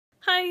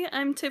Hi,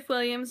 I'm Tiff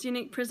Williams,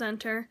 Younique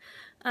presenter.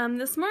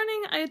 This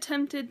morning I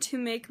attempted to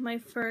make my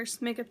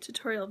first makeup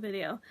tutorial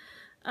video.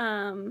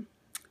 One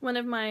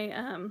of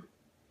my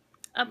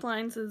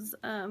uplines is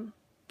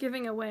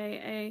giving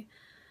away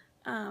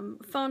a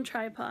phone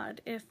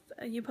tripod if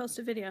you post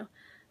a video.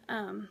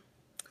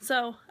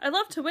 So I'd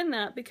love to win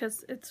that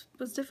because it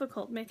was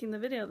difficult making the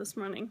video this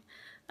morning.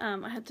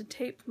 I had to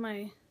tape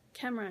my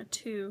camera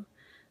to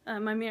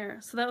my mirror,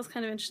 so that was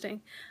kind of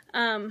interesting.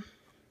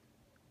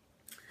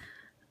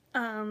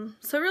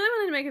 So I really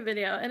wanted to make a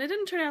video, and it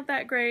didn't turn out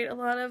that great. A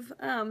lot of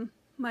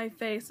my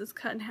face is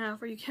cut in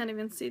half, or you can't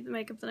even see the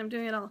makeup that I'm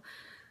doing at all.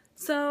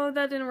 So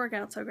that didn't work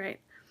out so great.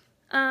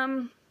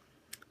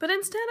 But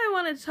instead I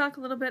wanted to talk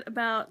a little bit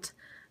about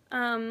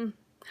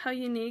how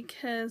Younique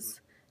has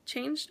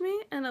changed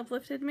me and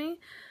uplifted me.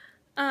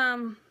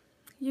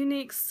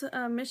 Younique's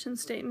mission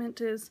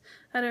statement is,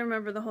 I don't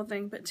remember the whole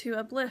thing, but to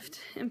uplift,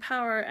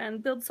 empower,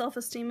 and build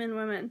self-esteem in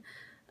women.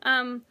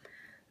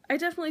 I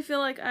definitely feel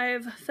like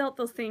I've felt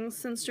those things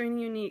since joining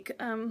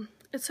Younique.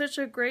 It's such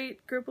a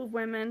great group of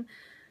women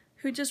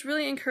who just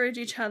really encourage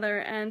each other,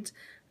 and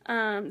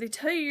they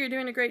tell you you're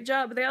doing a great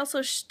job, but they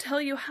also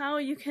tell you how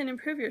you can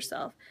improve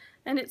yourself.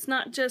 And it's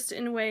not just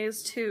in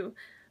ways to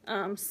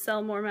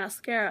sell more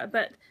mascara,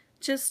 but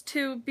just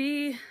to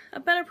be a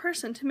better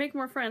person, to make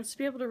more friends, to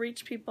be able to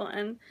reach people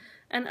and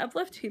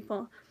uplift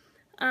people.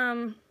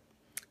 And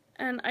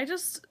I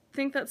just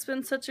think that's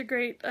been such a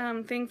great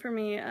thing for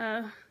me.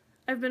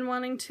 I've been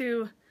wanting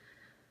to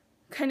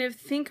kind of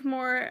think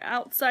more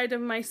outside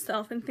of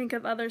myself and think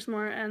of others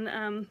more,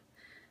 and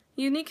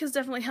Younique has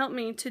definitely helped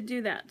me to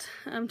do that,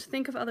 to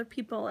think of other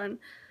people and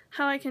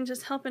how I can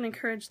just help and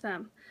encourage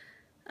them.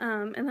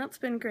 And that's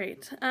been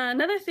great.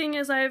 Another thing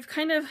is I've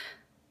kind of,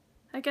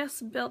 I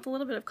guess, built a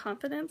little bit of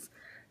confidence.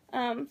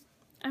 I'm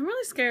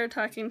really scared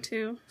talking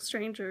to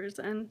strangers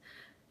and,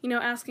 you know,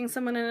 asking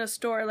someone in a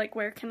store, like,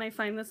 where can I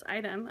find this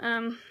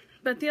item?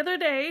 But the other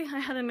day I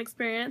had an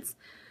experience.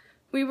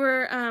 We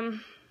were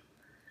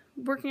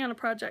working on a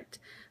project.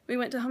 We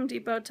went to Home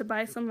Depot to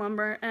buy some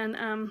lumber,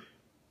 and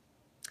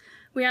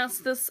we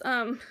asked this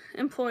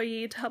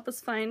employee to help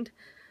us find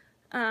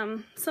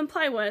some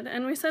plywood,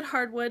 and we said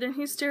hardwood, and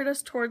he steered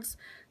us towards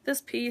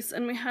this piece,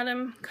 and we had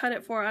him cut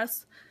it for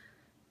us.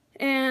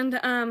 And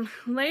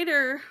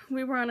later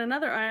we were on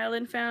another aisle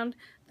and found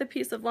the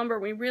piece of lumber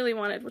we really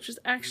wanted, which was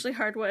actually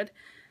hardwood.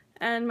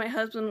 And my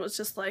husband was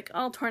just like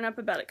all torn up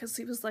about it because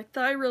he was like,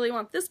 I really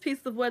want this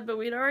piece of wood, but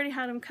we'd already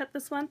had him cut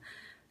this one.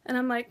 And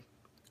I'm like,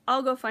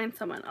 I'll go find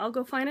someone. I'll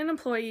go find an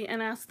employee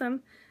and ask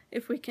them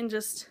if we can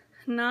just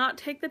not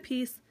take the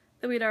piece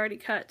that we'd already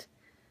cut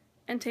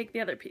and take the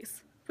other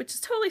piece, which is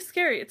totally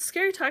scary. It's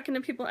scary talking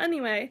to people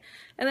anyway,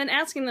 and then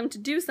asking them to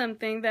do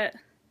something that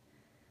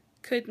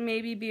could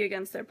maybe be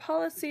against their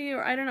policy,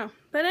 or I don't know.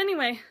 But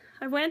anyway,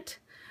 I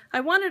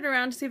wandered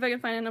around to see if I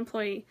could find an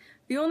employee.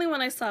 The only one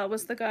I saw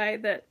was the guy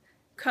that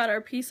cut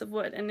our piece of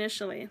wood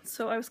initially,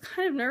 so I was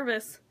kind of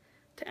nervous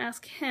to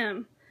ask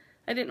him.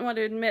 I didn't want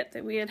to admit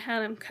that we had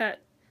had him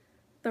cut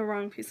the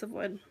wrong piece of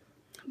wood.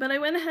 But I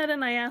went ahead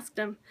and I asked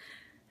him,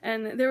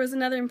 and there was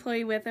another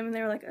employee with him, and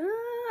they were like,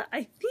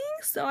 I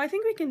think so, I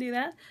think we can do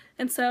that.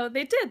 And so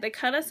they did. They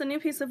cut us a new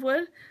piece of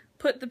wood,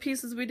 put the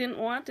pieces we didn't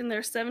want in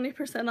their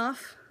 70%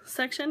 off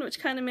section, which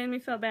kind of made me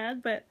feel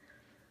bad, but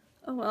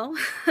oh well.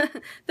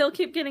 They'll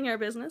keep getting our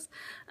business.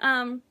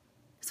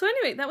 So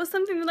anyway, that was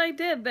something that I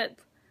did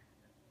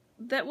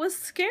that was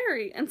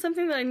scary and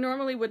something that I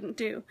normally wouldn't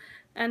do.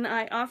 And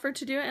I offered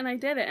to do it, and I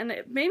did it, and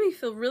it made me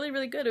feel really,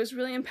 really good. It was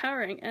really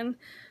empowering. And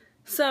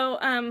so,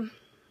 and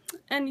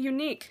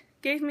Younique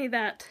gave me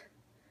that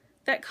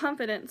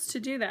confidence to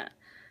do that.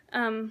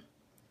 And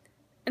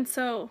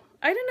so,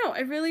 I don't know, I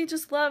really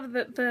just love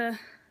that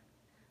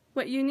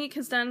what Younique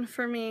has done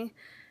for me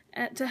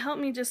to help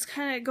me just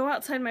kind of go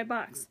outside my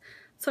box.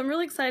 So I'm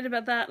really excited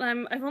about that.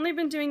 I've only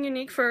been doing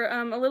Younique for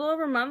a little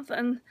over a month,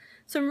 and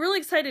so I'm really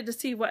excited to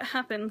see what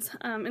happens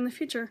in the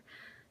future.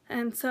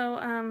 And so,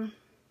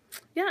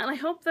 yeah, and I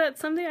hope that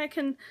someday I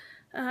can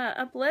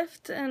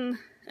uplift and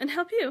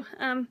help you.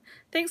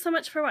 Thanks so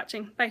much for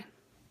watching. Bye.